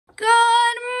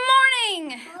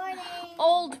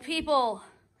people,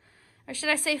 or should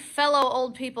I say fellow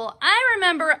old people, I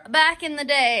remember back in the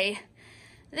day,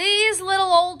 these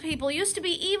little old people used to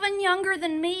be even younger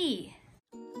than me.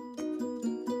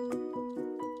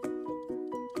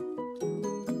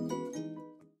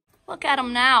 Look at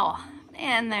them now.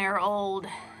 Man, they're old.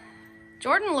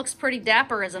 Jordan looks pretty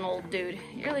dapper as an old dude.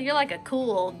 You're like a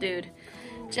cool old dude.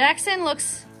 Jackson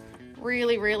looks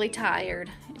really, really tired.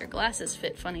 Your glasses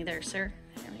fit funny there, sir.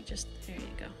 There you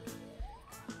go.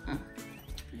 Huh.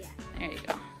 Yeah. There you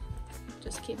go.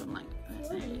 Just keep them like that.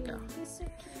 There you go.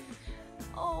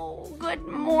 Oh, good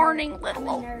morning, little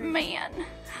old man.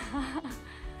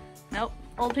 Nope,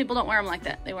 old people don't wear them like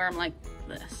that. They wear them like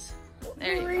this.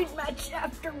 There you read my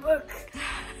chapter book.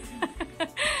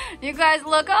 You guys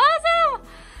look awesome.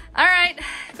 All right,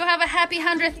 go have a happy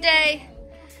 100th day.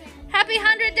 Happy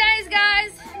 100 days,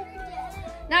 guys.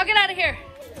 Now get out of here.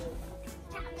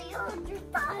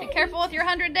 Be careful with your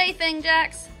 100-day thing,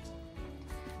 Jax.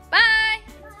 Bye.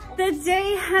 The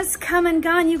day has come and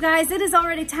gone, you guys. It is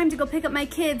already time to go pick up my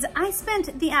kids. I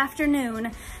spent the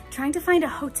afternoon trying to find a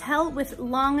hotel with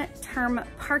long-term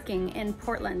parking in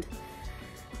Portland.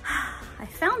 I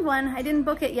found one. I didn't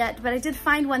book it yet, but I did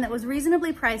find one that was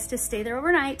reasonably priced to stay there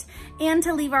overnight and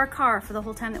to leave our car for the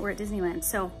whole time that we're at Disneyland.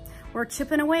 So we're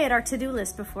chipping away at our to-do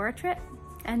list before our trip.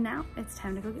 And now it's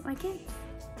time to go get my kids.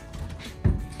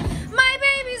 My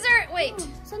babies are, wait,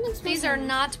 these are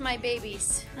not my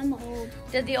babies. I'm old.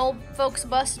 Did the old folks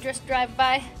bus just drive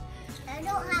by? I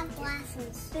don't have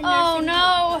glasses. Oh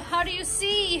no, how do you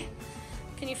see?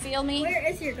 Can you feel me? Where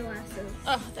is your glasses?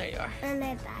 Oh, there you are. In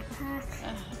my backpack.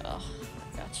 Oh,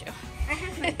 got you. I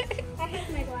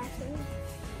have my glasses.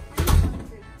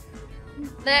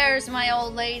 There's my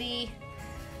old lady.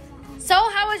 So,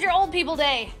 how was your old people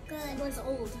day? Good. It was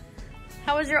old.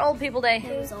 How was your old people day?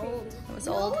 It was old. It was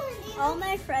old. All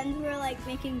my friends were like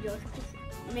making jokes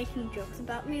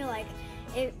about me. Like,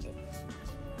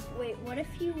 wait, what if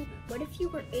you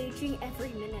were aging every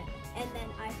minute? And then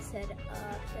I said,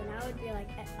 then I would be like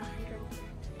at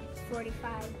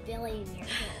 145 billion years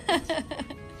old.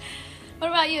 What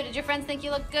about you? Did your friends think you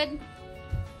looked good?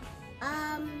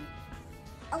 A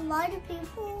lot of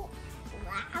people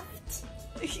laughed.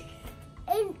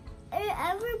 And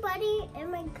everybody in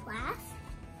my class,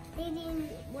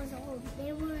 was old.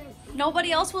 They weren't.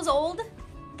 Nobody else was old?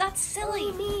 That's silly.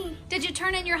 Only me. Did you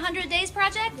turn in your 100 days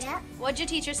project? Yep. What'd your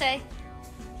teacher say?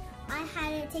 I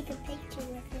had to take a picture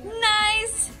with her.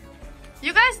 Nice.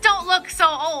 You guys don't look so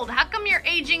old. How come you're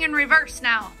aging in reverse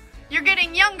now? You're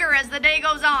getting younger as the day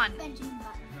goes on.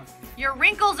 Your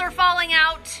wrinkles are falling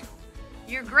out.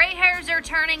 Your gray hairs are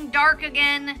turning dark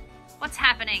again. What's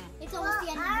happening? It's almost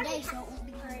the end of the day, so it won't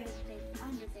be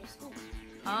 100 days school.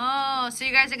 Oh, so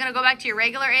you guys are gonna go back to your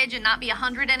regular age and not be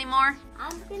 100 anymore?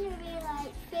 I'm gonna be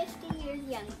like 50 years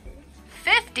younger.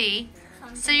 50?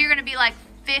 So you're gonna be like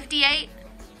 58?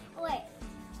 Wait.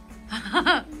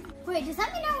 Wait, does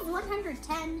that mean I was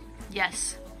 110?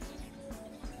 Yes.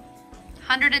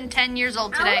 110 years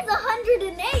old today. I was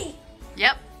 108.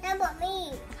 Yep. How about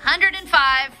me?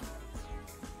 105.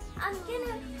 I'm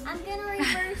gonna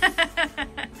reverse. I'm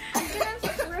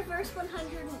gonna reverse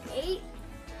 108.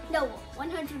 No,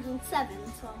 107.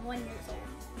 So I'm 1 year old,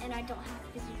 and I don't have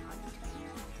to be 120.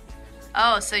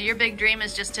 Oh, so your big dream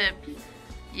is just to.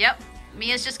 Yep.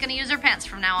 Mia's just gonna use her pants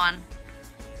from now on.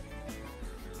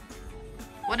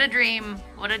 What a dream.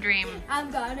 What a dream.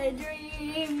 I've got a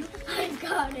dream. I've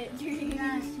got a dream.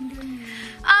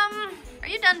 Are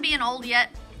you done being old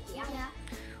yet? Yeah.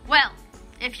 Well,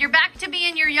 if you're back to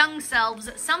being your young selves,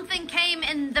 something came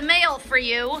in the mail for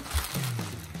you.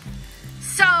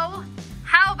 So,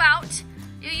 how about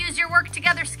you use your work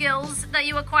together skills that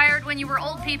you acquired when you were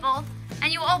old people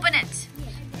and you open it.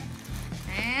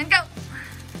 And go.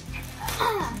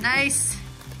 Nice.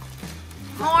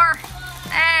 More.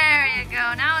 There you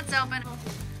go. Now it's open.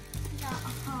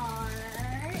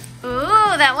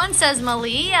 Ooh, that one says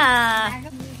Malia. We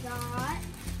got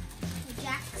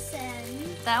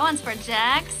Jackson. That one's for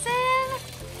Jackson.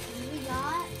 We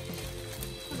got,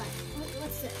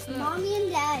 what's this? Mommy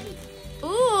and Daddy.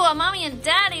 Ooh, a mommy and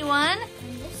daddy one.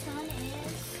 And this one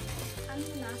is, I'm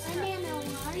the master.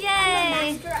 Yay.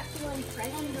 I'm the master at feeling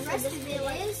present. And the rest of it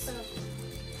is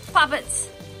Poppets.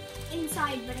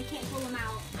 inside, but I can't pull them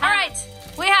out. All right,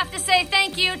 we have to say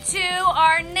thank you to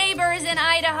our neighbors in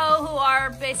Idaho who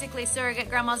are basically surrogate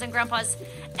grandmas and grandpas.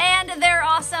 And they're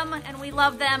awesome and we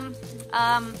love them.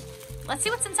 Let's see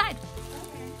what's inside.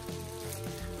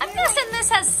 I'm guessing this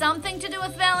has something to do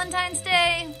with Valentine's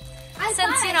Day.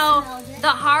 Since, you know, the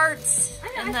hearts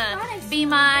and the be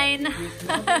mine.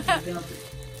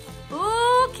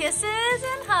 Ooh, kisses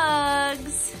and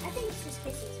hugs. I think it's just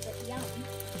kisses, but yum.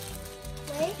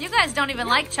 Wait. You guys don't even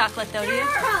like chocolate though, do you?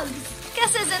 Hugs.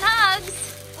 Kisses and hugs.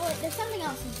 Oh, wait, there's something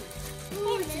else in here.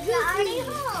 Hey, there's the Arnie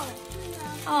hole.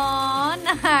 Aw,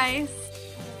 nice.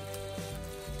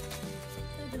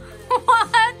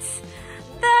 What?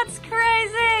 That's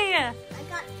crazy. I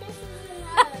got kisses and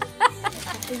hugs.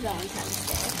 Happy Valentine's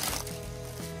Day.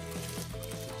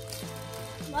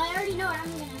 Well, I already know what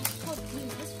I'm gonna hope you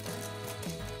this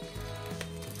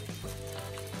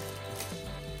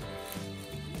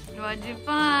for. What'd you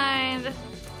find?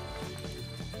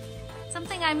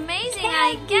 Something amazing,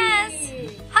 I guess.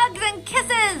 Hugs and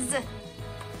kisses.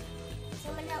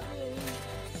 Someone help me.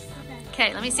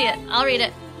 Okay, let me see it. I'll read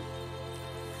it.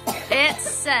 It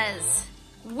says,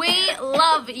 "We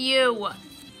love you.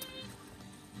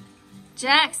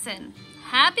 Jackson,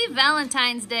 happy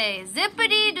Valentine's Day.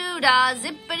 Zippity doo dah,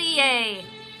 zippity yay.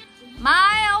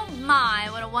 My oh my,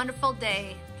 what a wonderful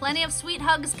day. Plenty of sweet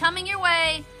hugs coming your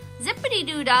way. Zippity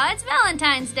doo dah, it's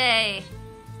Valentine's Day."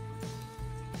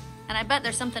 And I bet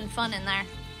there's something fun in there.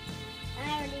 I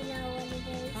already know what it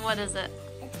is. What is it?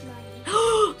 It's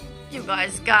money. You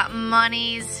guys got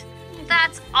monies.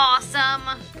 That's awesome.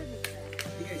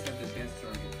 You guys have the best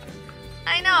target.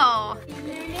 I know.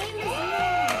 Their name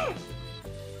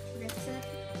is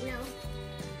No.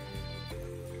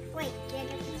 Wait, get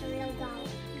it? It's a real dollar.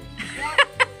 Yeah,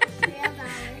 it's a real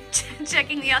dollar.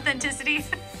 Checking the authenticity. Here,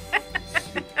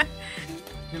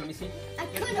 let me see. I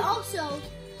could also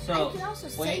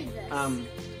wait, save this.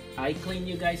 I cleaned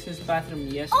you guys' bathroom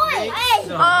yesterday. Hey!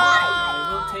 So Oh. I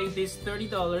will take this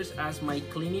 $30 as my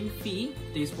cleaning fee.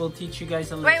 This will teach you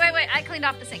guys a lesson. Wait. I cleaned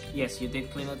off the sink. Yes, you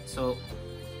did clean it. So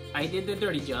I did the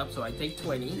dirty job, so I take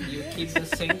 20. You keep the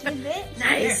sink.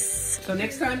 Nice. So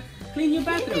next time, clean your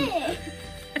bathroom.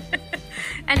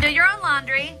 And do your own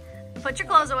laundry. Put your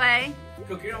clothes away.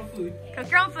 Cook your own food. Cook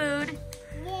your own food.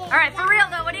 All right, for real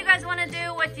though, what do you guys want to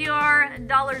do with your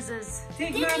dollarses?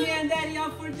 Take mommy and daddy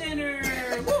out for dinner.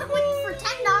 For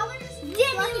 $10?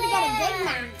 You're lucky to get a Big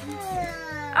Mac.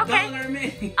 Okay, Dollar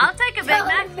menu. I'll take a Big Dollar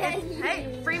Mac. menu.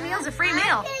 Hey, free meal's a free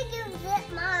meal. I'm gonna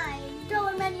get mine.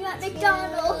 Dollar menu at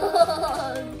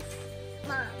McDonald's.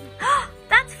 Mom.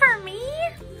 That's for me?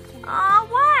 Aw,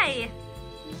 why?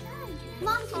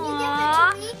 Mom, can you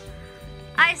Aw. give it to me?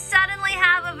 I suddenly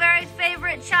have a very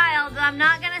favorite child. I'm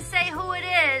not gonna say who it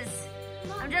is.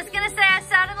 I'm just gonna say I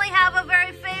suddenly have a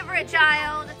very favorite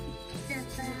child.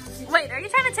 Wait, are you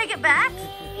trying to take it back?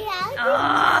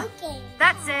 Yeah.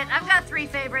 That's it. I've got 3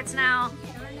 favorites now.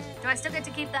 Do I still get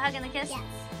to keep the hug and the kiss? Yes.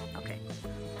 Okay.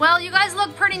 Well, you guys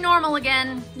look pretty normal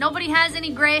again. Nobody has any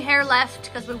gray hair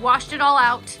left because we washed it all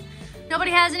out.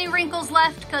 Nobody has any wrinkles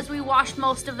left because we washed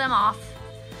most of them off.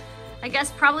 I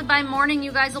guess probably by morning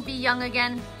you guys will be young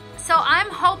again. So I'm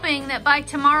hoping that by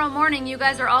tomorrow morning you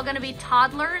guys are all gonna be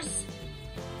toddlers.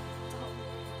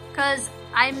 Cause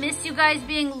I miss you guys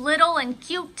being little and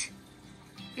cute.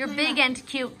 You're big and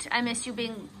cute. I miss you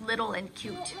being little and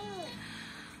cute.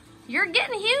 You're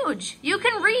getting huge. You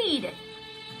can read.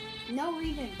 No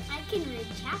reading. I can read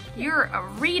chapters. You're a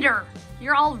reader.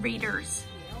 You're all readers.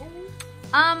 No.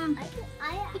 Um,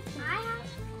 I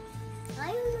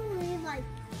only read like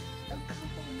a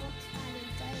couple books at a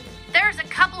day. there's a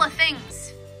couple of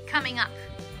things coming up.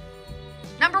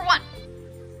 Number 1,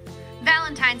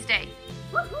 Valentine's Day.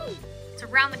 Woohoo! It's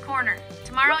around the corner.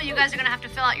 Tomorrow, you guys are gonna have to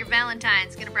fill out your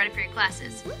Valentines, get them ready for your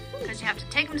classes, because you have to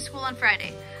take them to school on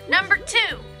Friday. Number 2,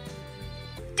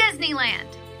 Disneyland.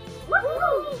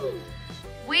 Woohoo!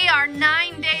 We are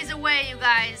 9 days away, you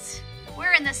guys.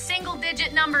 We're in the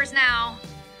single-digit numbers now.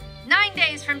 9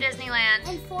 days from Disneyland.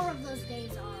 And 4 of those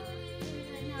days are,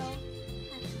 no,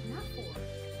 actually not 4.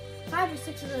 5 or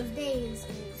 6 of those days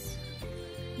is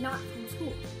not from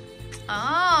school.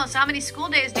 Oh, so how many school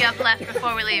days do you have left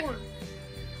before we leave? 4.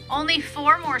 Only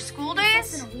 4 more school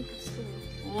Less days? than a week of school.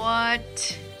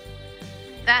 What?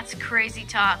 That's crazy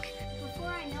talk. Before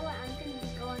I know it, I'm going to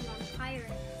be going on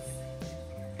pirates.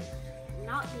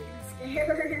 Not being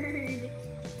scared.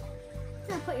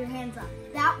 Now put your hands up.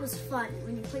 That was fun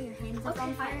when you put your hands up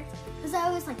on pirates. Because I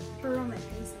always like burrow my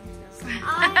face into something.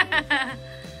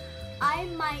 I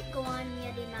might go on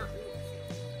Yeti Mountain.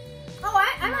 Oh,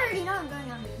 I already know I'm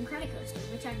going on the Incredicoaster,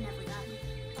 which I've never done.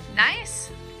 Nice.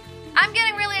 I'm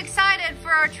getting really excited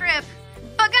for our trip.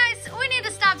 But guys, we need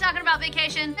to stop talking about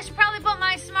vacation. I should probably put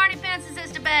my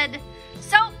Smartypants to bed.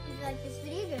 So, If you like this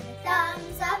video, give it a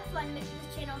thumbs up. Want to make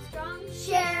this channel strong?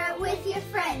 Share it with your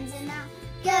friends. And now,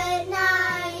 good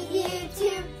night,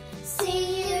 YouTube.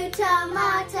 See you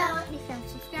tomorrow. If you haven't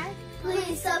subscribed,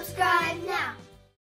 please subscribe now.